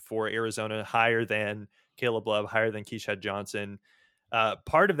impact for Arizona, higher than Caleb Love, higher than Keyshawn Johnson.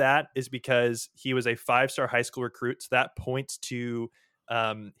 Part of that is because he was a 5-star high school recruit, so that points to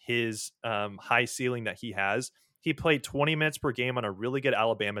his high ceiling that he has. He played 20 minutes per game on a really good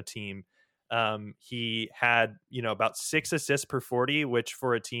Alabama team. He had, about 6 assists per 40, which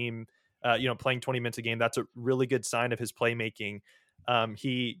for a team, playing 20 minutes a game, that's a really good sign of his playmaking.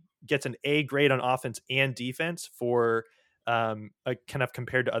 He gets an A grade on offense and defense for kind of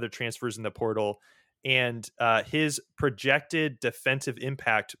compared to other transfers in the portal. And his projected defensive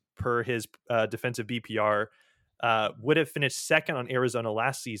impact per his defensive BPR would have finished second on Arizona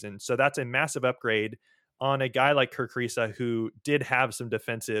last season. So that's a massive upgrade on a guy like Kirk Risa, who did have some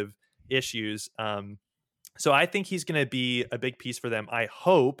defensive issues. So I think he's going to be a big piece for them. I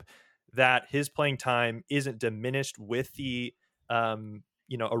hope that his playing time isn't diminished with the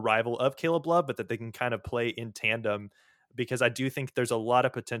arrival of Caleb Love, but that they can kind of play in tandem, because I do think there's a lot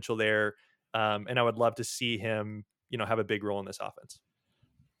of potential there. And I would love to see him, have a big role in this offense.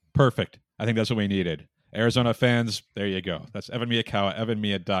 Perfect. I think that's what we needed. Arizona fans, there you go. That's Evan Miyakawa,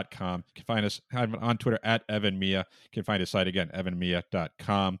 evanmiya.com. You can find us on Twitter at Evan Miya. You can find his site again,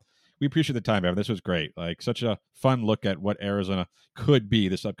 evanmiya.com. We appreciate the time, Evan. This was great. Like, such a fun look at what Arizona could be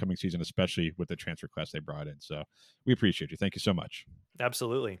this upcoming season, especially with the transfer class they brought in. So we appreciate you. Thank you so much.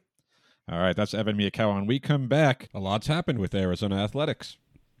 Absolutely. All right, that's Evan Miyakawa. When we come back, a lot's happened with Arizona athletics.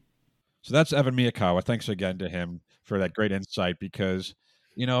 So that's Evan Miyakawa. Thanks again to him for that great insight because,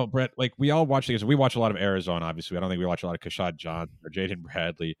 Brett, like we all watch these. We watch a lot of Arizona, obviously. I don't think we watch a lot of Kashad Johnson or Jaden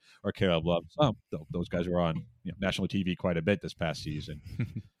Bradley or Caleb Love. Those guys were on national TV quite a bit this past season.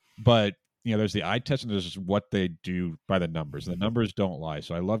 But, there's the eye test and there's what they do by the numbers. And the numbers don't lie.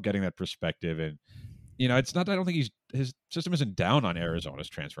 So I love getting that perspective. And, it's not that I don't think his system isn't down on Arizona's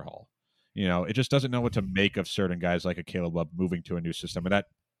transfer haul. It just doesn't know what to make of certain guys like a Caleb Love moving to a new system. And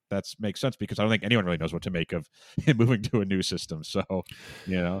that makes sense because I don't think anyone really knows what to make of him moving to a new system. So, it's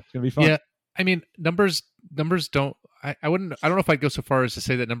going to be fun. Yeah. I mean, numbers don't, I don't know if I'd go so far as to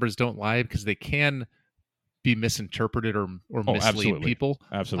say that numbers don't lie because they can be misinterpreted or mislead absolutely. people.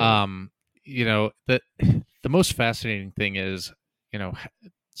 Absolutely. The most fascinating thing is,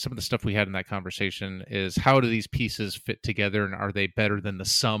 some of the stuff we had in that conversation is how do these pieces fit together and are they better than the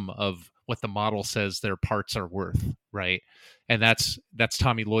sum of what the model says their parts are worth, right? And that's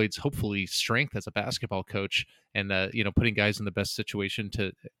Tommy Lloyd's hopefully strength as a basketball coach and putting guys in the best situation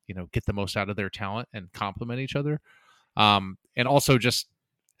to get the most out of their talent and complement each other. And also just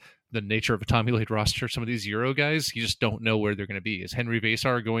the nature of a Tommy Lloyd roster, some of these Euro guys, you just don't know where they're going to be. Is Henry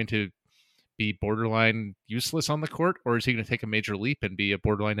Vasar going to be borderline useless on the court, or is he going to take a major leap and be a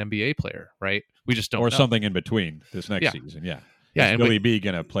borderline NBA player, right? We just don't know. Something in between this next season. Yeah. Yeah. Is Billy B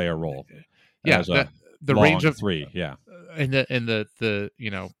going to play a role? Yeah. The range of three. Yeah. And the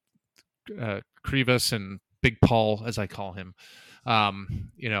Krivas and Big Paul, as I call him,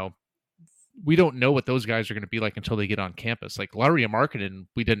 we don't know what those guys are going to be like until they get on campus. Like Lauri Markkanen,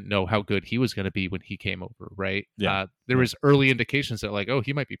 we didn't know how good he was going to be when he came over, right? Yeah. There was early indications that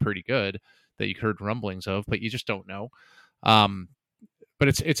he might be pretty good that you heard rumblings of, but you just don't know. But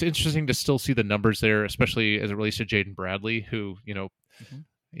it's interesting to still see the numbers there, especially as it relates to Jaden Bradley, who,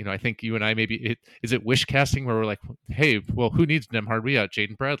 I think you and I is it wish casting where we're like, hey, well, who needs Nemhard Riyad?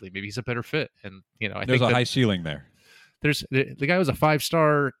 Jaden Bradley, maybe he's a better fit. And, I there's think a high ceiling there. There's the guy was a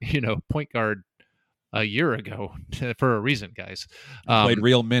 5-star, point guard a year ago for a reason, guys. Played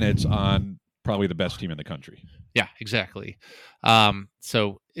real minutes on probably the best team in the country. Yeah, exactly.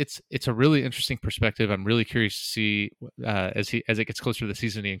 So it's a really interesting perspective. I'm really curious to see as it gets closer to the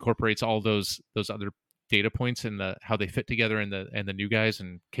season, he incorporates all those other data points and how they fit together and the new guys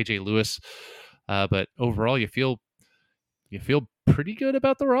and KJ Lewis. But overall, you feel pretty good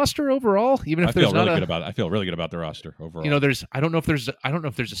about the roster overall, even if I feel really good about the roster overall. I don't know if there's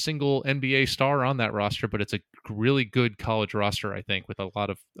a single NBA star on that roster, but it's a really good college roster, I think, with a lot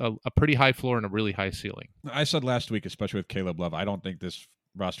of a pretty high floor and a really high ceiling. I said last week, especially with Caleb Love, I don't think this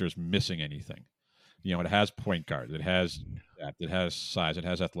roster is missing anything. It has point guards, it has depth, it has size, it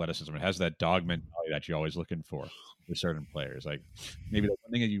has athleticism, it has that dog mentality that you're always looking for with certain players. Like maybe the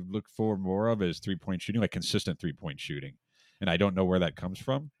one thing that you look for more of is 3-point shooting, like consistent 3-point shooting. And I don't know where that comes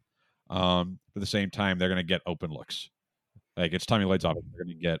from. But at the same time, they're going to get open looks. Like it's Tommy Lloyd's offense. They're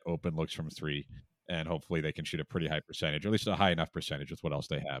going to get open looks from three, and hopefully they can shoot a pretty high percentage, or at least a high enough percentage with what else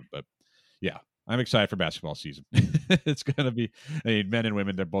they have. But yeah, I'm excited for basketball season. It's going to be, men and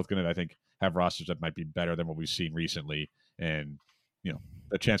women, they're both going to, I think, have rosters that might be better than what we've seen recently. And,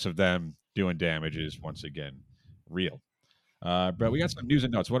 the chance of them doing damage is once again real. But we got some news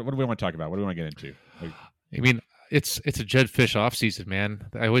and notes. What do we want to talk about? What do we want to get into? It's a Jed Fish off season, man.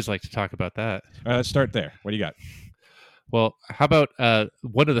 I always like to talk about that. All right, let's start there. What do you got? Well, how about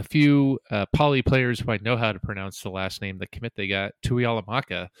one of the few Poly players who I know how to pronounce the last name, the commit they got,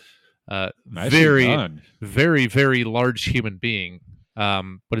 Tuihalamaka. Very, very, very large human being.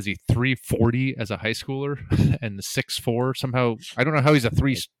 What is he, 340 as a high schooler and 6'4" somehow? I don't know how he's a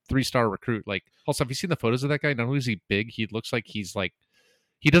three-star recruit. Like, also, have you seen the photos of that guy? Not only is he big, he looks like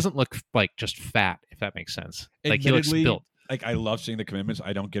he doesn't look like just fat, if that makes sense. Like he looks built. Like I love seeing the commitments.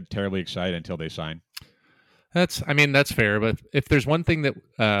 I don't get terribly excited until they sign. That's fair. But if there's one thing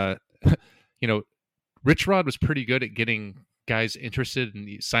that, Rich Rod was pretty good at getting guys interested in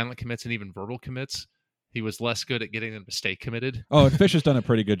the silent commits and even verbal commits. He was less good at getting them to stay committed. Oh, and Fish has done a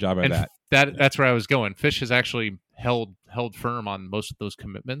pretty good job at that. That's where I was going. Fish has actually held firm on most of those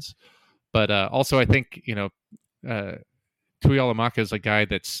commitments. But also I think, Tuihalamaka is a guy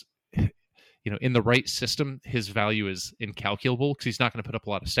that's, in the right system, his value is incalculable because he's not going to put up a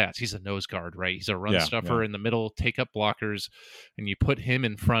lot of stats. He's a nose guard, right? He's a run stuffer in the middle, take up blockers, and you put him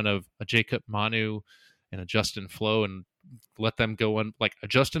in front of a Jacob Manu and adjust and flow and let them go on, like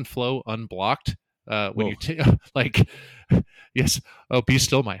adjust and flow unblocked. When you like, yes, oh, be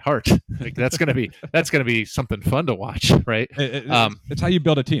still my heart. Like that's gonna be something fun to watch, right? It's how you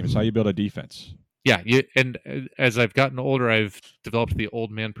build a team. It's how you build a defense. Yeah, and as I've gotten older, I've developed the old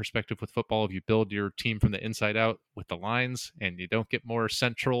man perspective with football. If you build your team from the inside out with the lines, and you don't get more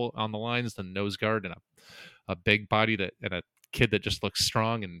central on the lines than nose guard and a big body and a kid that just looks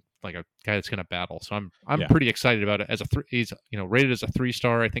strong and like a guy that's going to battle. So I'm pretty excited about it. As he's rated as a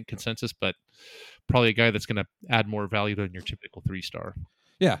 3-star, I think consensus, but probably a guy that's going to add more value than your typical 3-star.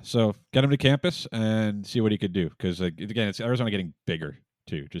 Yeah, so get him to campus and see what he could do, because again, it's Arizona getting bigger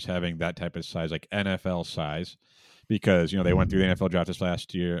too, just having that type of size, like NFL size, because they went through the NFL draft this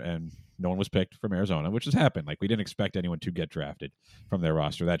last year and no one was picked from Arizona, which has happened. Like we didn't expect anyone to get drafted from their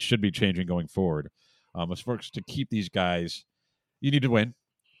roster. That should be changing going forward. As far as to keep these guys, you need to win.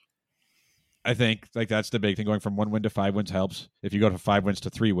 I think like that's the big thing. Going from 1 win to 5 wins helps. If you go from 5 wins to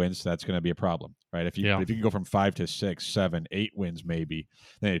 3 wins, that's going to be a problem, right? If you can go from 5 to 6, 7, 8 wins, maybe,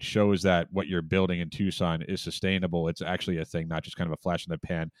 then it shows that what you're building in Tucson is sustainable. It's actually a thing, not just kind of a flash in the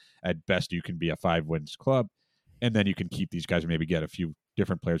pan. At best, you can be a 5 wins club, and then you can keep these guys and maybe get a few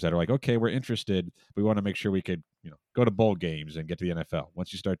different players that are like, okay, we're interested. We want to make sure we could, go to bowl games and get to the NFL.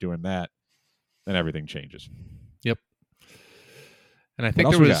 Once you start doing that, then everything changes. Yep. And I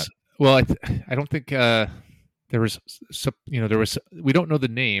think there was. Well, I don't think there was some, there was, we don't know the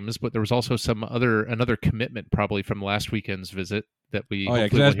names, but there was also another commitment probably from last weekend's visit that we. Oh yeah,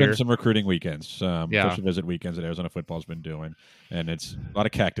 because there's been some recruiting weekends, social visit weekends that Arizona football's been doing, and it's a lot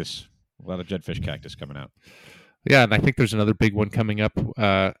of jetfish cactus coming out. Yeah, and I think there's another big one coming up.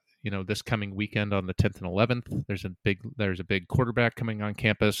 This coming weekend on the 10th and 11th. There's a big quarterback coming on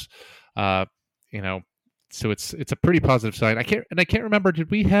campus. So it's a pretty positive sign. I can't remember. Did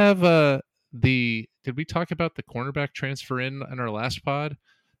we have did we talk about the cornerback transfer in our last pod?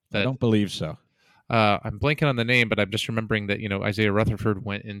 I don't believe so. I'm blanking on the name, but I'm just remembering that Isaiah Rutherford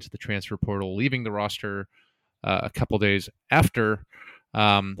went into the transfer portal, leaving the roster a couple days after.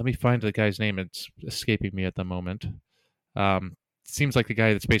 Let me find the guy's name. It's escaping me at the moment. Seems like the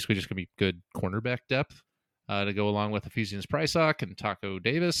guy that's basically just going to be good cornerback depth to go along with Ephesians Prysock and Taco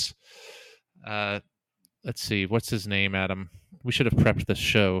Davis. Let's see, what's his name, Adam? We should have prepped this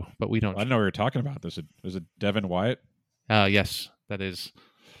show, but we don't. I don't know what you're talking about. Was it Devin Wyatt? Yes, that is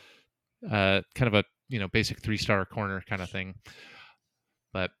kind of a basic 3-star corner kind of thing.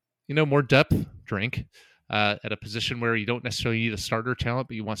 But more depth, drink at a position where you don't necessarily need a starter talent,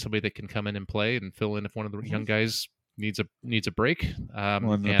 but you want somebody that can come in and play and fill in if one of the young guys needs a break. In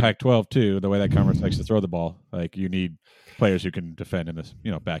the Pac-12 too, the way that conference likes to throw the ball, like you need players who can defend in this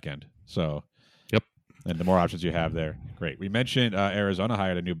back end. So. And the more options you have there, great. We mentioned Arizona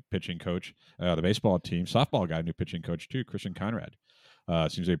hired a new pitching coach. The baseball team, softball got a new pitching coach too, Christian Conrad.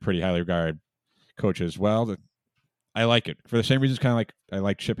 Seems to be a pretty highly regarded coach as well. I like it for the same reasons. Kind of like I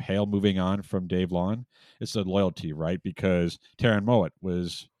like Chip Hale moving on from Dave Lawn. It's the loyalty, right? Because Taron Mowat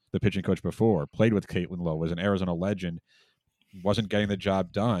was the pitching coach before, played with Caitlin Lowe, was an Arizona legend, wasn't getting the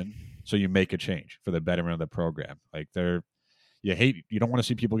job done. So you make a change for the betterment of the program. Like you don't want to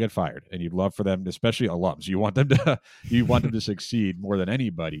see people get fired, and you'd love for them, especially alums. You want them to succeed more than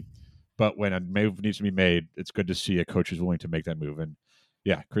anybody. But when a move needs to be made, it's good to see a coach who's willing to make that move. And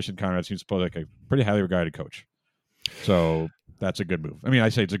yeah, Christian Conrad seems to be like a pretty highly regarded coach. So that's a good move. I mean, I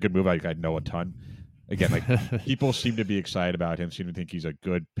say it's a good move. I know a ton. Again, like people seem to be excited about him, seem to think he's a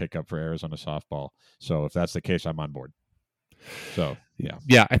good pickup for Arizona softball. So if that's the case, I'm on board. So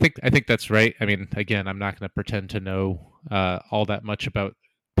yeah, I think that's right. I mean, again, I'm not going to pretend to know all that much about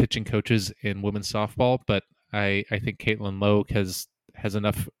pitching coaches in women's softball, but I think Caitlin Lowe has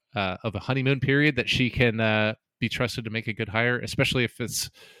enough of a honeymoon period that she can be trusted to make a good hire, especially if it's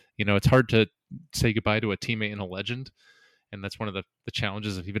it's hard to say goodbye to a teammate and a legend, and that's one of the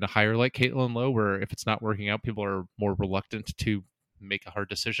challenges of even a hire like Caitlin Lowe, where if it's not working out, people are more reluctant to make a hard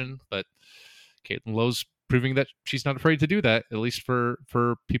decision. But Caitlin Lowe's proving that she's not afraid to do that, at least for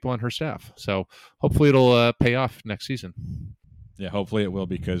people on her staff. So hopefully it'll pay off next season. Yeah, hopefully it will,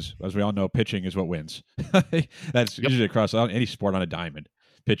 because as we all know, pitching is what wins. That's usually across any sport on a diamond.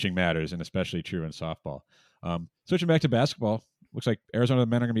 Pitching matters, and especially true in softball. Switching back to basketball, looks like Arizona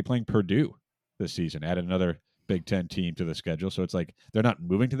men are going to be playing Purdue this season, added another Big Ten team to the schedule. So it's like they're not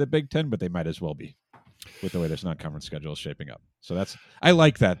moving to the Big Ten, but they might as well be, with the way this non-conference schedule is shaping up. So I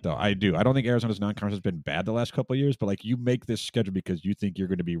like that, though. I do. I don't think Arizona's non-conference has been bad the last couple of years, but like you make this schedule because you think you're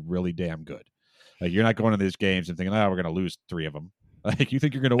going to be really damn good. Like you're not going to these games and thinking, we're going to lose 3 of them. Like you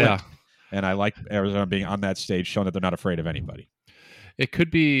think you're going to win. And I like Arizona being on that stage, showing that they're not afraid of anybody. It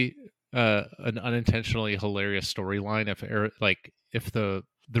could be an unintentionally hilarious storyline if the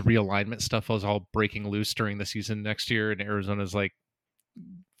realignment stuff was all breaking loose during the season next year, and Arizona's like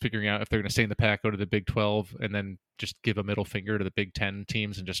figuring out if they're going to stay in the Pac, go to the Big 12, and then just give a middle finger to the Big 10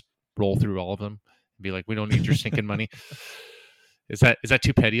 teams and just roll through all of them and be like, "We don't need your stinking money." Is that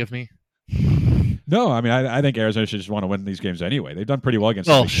too petty of me? No, I mean, I think Arizona should just want to win these games anyway. They've done pretty well against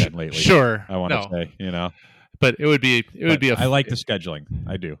the Big Ten lately. Sure, I want to say, but it would be I like the scheduling.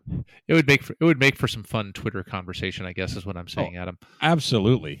 I do. It would make for some fun Twitter conversation, I guess, is what I'm saying, Adam.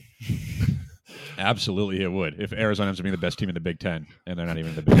 Absolutely. Absolutely, it would. If Arizona ends up being the best team in the Big Ten, and they're not even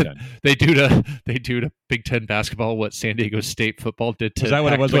in the Big Ten, they do to Big Ten basketball what San Diego State football did to. Is that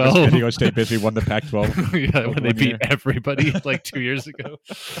what Pac-12? it was? Like San Diego State basically won the Pac-12. Yeah, when they beat everybody like 2 years ago.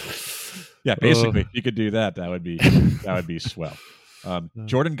 Yeah, basically, you could do that. That would be swell.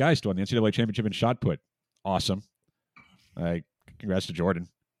 Jordan Geist won the NCAA championship in shot put. Awesome. Congrats to Jordan.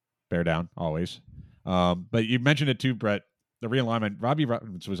 Bear down always. But you mentioned it too, Brett. The realignment. Robbie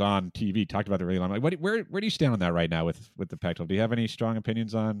Roberts was on TV, talked about the realignment. Where do you stand on that right now with the Pac-12? Do you have any strong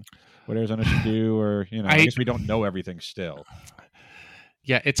opinions on what Arizona should do, or I guess we don't know everything still.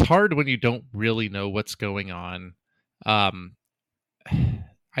 Yeah, it's hard when you don't really know what's going on. I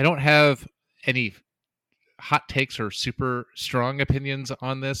don't have any hot takes or super strong opinions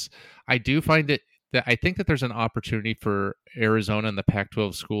on this. I do find it that I think that there's an opportunity for Arizona and the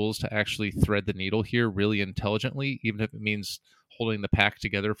Pac-12 schools to actually thread the needle here really intelligently, even if it means holding the Pac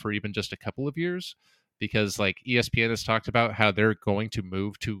together for even just a couple of years. Because like ESPN has talked about how they're going to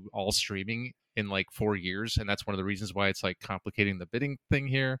move to all streaming in like 4 years, and that's one of the reasons why it's like complicating the bidding thing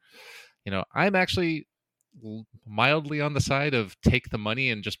here. I'm actually mildly on the side of take the money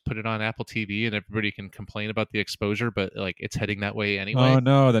and just put it on Apple TV, and everybody can complain about the exposure, but like it's heading that way anyway. Oh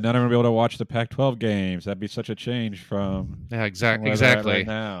no, they're not going to be able to watch the Pac-12 games. That'd be such a change from exactly right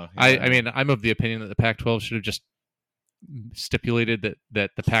now. Yeah. I mean, I'm of the opinion that the Pac-12 should have just stipulated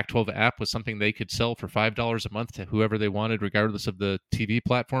that the Pac-12 app was something they could sell for $5 a month to whoever they wanted, regardless of the TV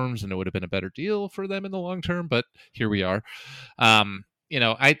platforms, and it would have been a better deal for them in the long term. But here we are.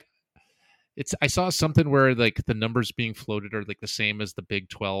 I saw something where like the numbers being floated are like the same as the Big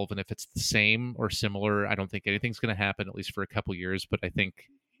 12, and if it's the same or similar, I don't think anything's going to happen, at least for a couple years. But I think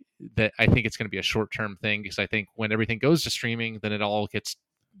it's going to be a short-term thing, because I think when everything goes to streaming, then it all gets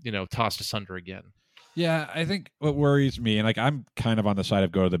tossed asunder again. Yeah, I think what worries me, and like I'm kind of on the side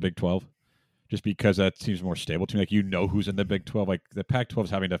of go to the Big 12, just because that seems more stable to me. Like who's in the Big 12. Like the Pac-12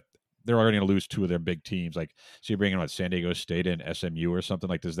 is they're already going to lose two of their big teams. Like, so you're bringing on San Diego State and SMU or something.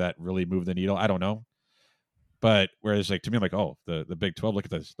 Like, does that really move the needle? I don't know. But whereas, like, to me, I'm like, oh, the Big 12. Look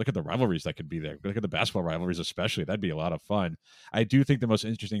at the rivalries that could be there. Look at the basketball rivalries, especially. That'd be a lot of fun. I do think the most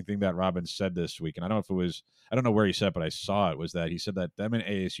interesting thing that Robin said this week, and I don't know where he said it, but I saw it, was that he said that them and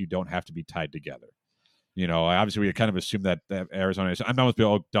ASU don't have to be tied together. Obviously we kind of assume that Arizona is. I'm not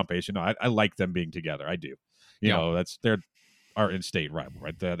going to dump ASU. No, I like them being together. I do. They're our in-state rival,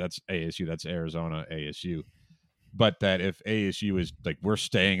 right? That's ASU. That's Arizona, ASU. But that if ASU is like, we're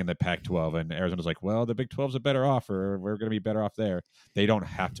staying in the Pac-12, and Arizona's like, well, the Big 12's a better offer, we're going to be better off there. They don't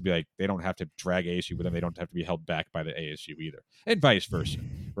have to they don't have to drag ASU with them. They don't have to be held back by the ASU either, and vice versa,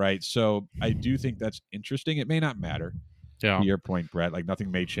 right? So I do think that's interesting. It may not matter. Yeah. To your point, Brett, like nothing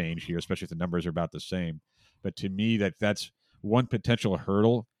may change here, especially if the numbers are about the same. But to me, that's one potential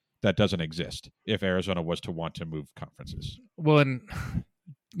hurdle that doesn't exist if Arizona was to want to move conferences. Well, and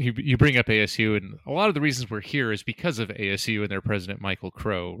you bring up ASU, and a lot of the reasons we're here is because of ASU and their president, Michael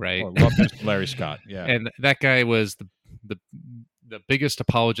Crow, right? Oh, love Larry Scott, yeah. And that guy was the biggest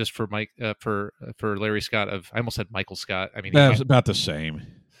apologist for Larry Scott I almost said Michael Scott. I mean, that's about the same.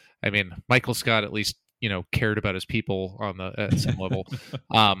 I mean, Michael Scott at least cared about his people at some level.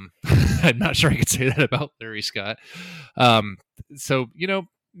 I'm not sure I could say that about Larry Scott. So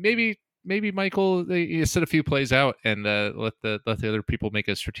maybe Michael, they set a few plays out and let the other people make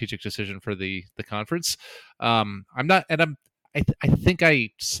a strategic decision for the conference. I think I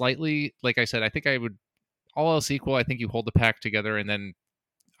slightly, like I said, I think I would, all else equal, I think you hold the Pac together, and then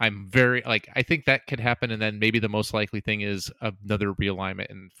I'm very I think that could happen, and then maybe the most likely thing is another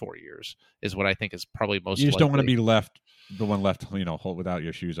realignment in 4 years is what I think is probably most. You just likely. Don't want to be the one left, hold without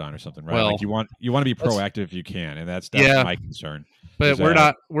your shoes on or something, right? Well, like you want to be proactive if you can, and that's my concern. But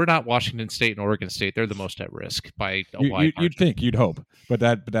we're not Washington State and Oregon State. They're the most at risk by a wide margin. You'd hope, but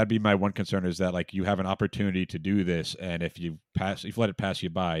that'd be my one concern, is that like you have an opportunity to do this, and if you let it pass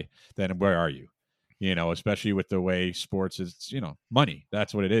you by, then where are you? Especially with the way sports is, money.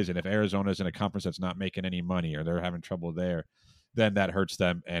 That's what it is. And if Arizona's in a conference that's not making any money, or they're having trouble there, then that hurts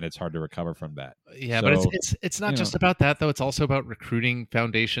them, and it's hard to recover from that. Yeah, So, but it's not you just know. about that though. It's also about recruiting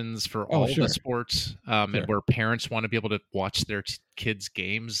foundations for all sure. the sports, and Sure. where parents want to be able to watch their kids'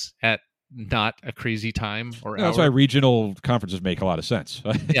 games at not a crazy time or No, that's hour. why regional conferences make a lot of sense.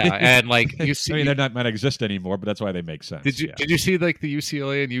 Yeah, and like you see, I mean, they're not meant to exist anymore, but that's why they make sense. did you see like the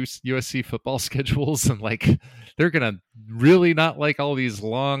UCLA and USC football schedules, and like they're gonna really not like all these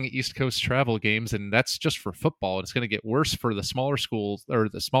long East Coast travel games, and that's just for football. It's gonna get worse for the smaller schools or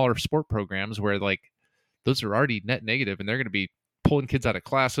the smaller sport programs where like those are already net negative, and they're gonna be pulling kids out of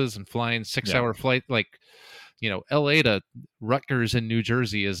classes and flying 6-hour flight. Like, LA to Rutgers in New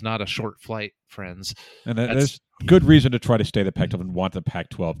Jersey is not a short flight, friends. And there's good reason to try to stay the Pac-12 and want the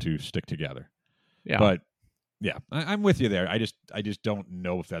Pac-12 to stick together. Yeah, but yeah, I'm with you there. I just don't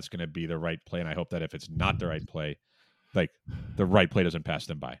know if that's going to be the right play, and I hope that if it's not the right play, like the right play doesn't pass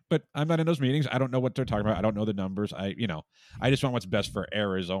them by. But I'm not in those meetings. I don't know what they're talking about. I don't know the numbers. I just want what's best for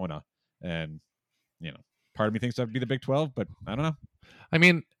Arizona, and part of me thinks that would be the Big 12, but I don't know. I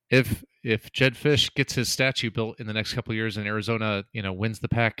mean, if Jed Fish gets his statue built in the next couple of years and Arizona, wins the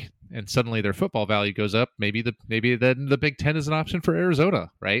Pac and suddenly their football value goes up, maybe then the Big Ten is an option for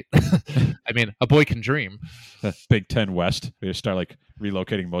Arizona, right? I mean, a boy can dream. The Big Ten West, they just start like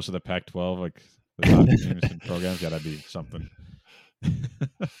relocating most of the Pac-12, like the top teams and programs. Yeah, that'd be something.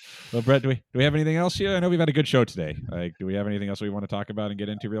 Well, Brett, do we have anything else here? I know we've had a good show today. Like, do we have anything else we want to talk about and get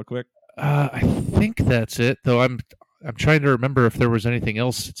into real quick? I think that's it, though. I'm trying to remember if there was anything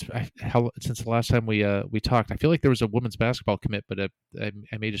else since the last time we talked. I feel like there was a women's basketball commit, but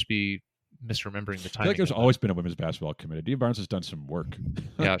I may just be misremembering the time. I feel like there's always been a women's basketball commit. Dia Barnes has done some work.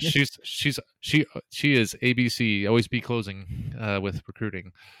 Yeah, she is ABC, always be closing with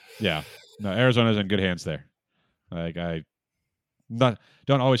recruiting. Yeah, no, Arizona's in good hands there. Like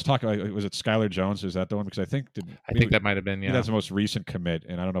don't always talk about. Was it Skylar Jones? Is that the one? Because I think that might have been. Yeah, that's the most recent commit,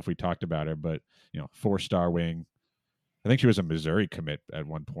 and I don't know if we talked about her, but 4-star wing. I think she was a Missouri commit at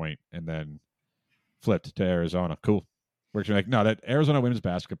one point, and then flipped to Arizona. Cool. We're like, no, that Arizona women's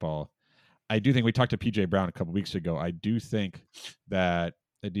basketball. I do think we talked to PJ Brown a couple weeks ago. I do think that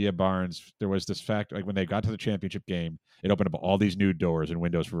Dia Barnes, there was this fact, like when they got to the championship game, it opened up all these new doors and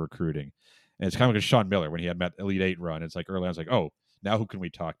windows for recruiting. And it's kind of like a Sean Miller when he had met Elite Eight run. It's like early on, it's like, oh, now who can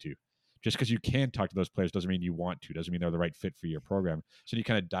we talk to? Just because you can talk to those players doesn't mean you want to. Doesn't mean they're the right fit for your program. So you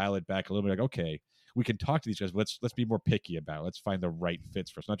kind of dial it back a little bit. Like, okay, we can talk to these guys, but let's be more picky about it. Let's find the right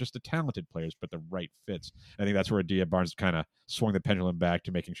fits for us, not just the talented players, but the right fits. I think that's where Dia Barnes kind of swung the pendulum back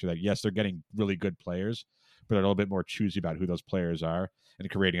to making sure that yes, they're getting really good players, but they're a little bit more choosy about who those players are and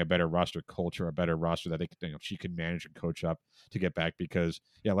creating a better roster culture, a better roster that she can manage and coach up to get back. Because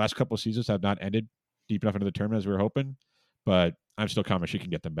last couple of seasons have not ended deep enough into the tournament as we were hoping, but I'm still confident she can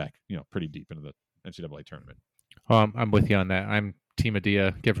get them back, pretty deep into the NCAA tournament. I'm with you on that. I'm Team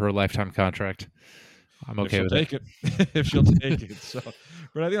Adia. Give her a lifetime contract. I'm okay with it. If she'll take it. So,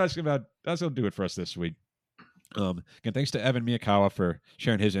 but I think that's gonna do it for us this week. Again, thanks to Evan Miyakawa for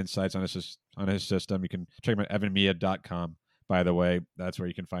sharing his insights on his system. You can check him at evanmia.com. By the way, that's where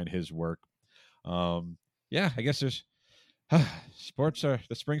you can find his work. I guess there's the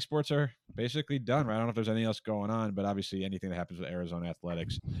spring sports are basically done. Right? I don't know if there's anything else going on, but obviously anything that happens with Arizona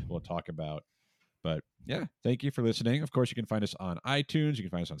athletics, we'll talk about. But thank you for listening. Of course, you can find us on iTunes. You can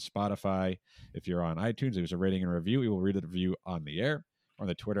find us on Spotify. If you're on iTunes, there's a rating and review. We will read the review on the air or on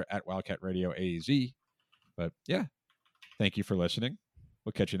the Twitter at Wildcat Radio AZ. But thank you for listening.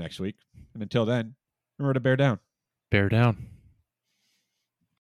 We'll catch you next week. And until then, remember to bear down. Bear down.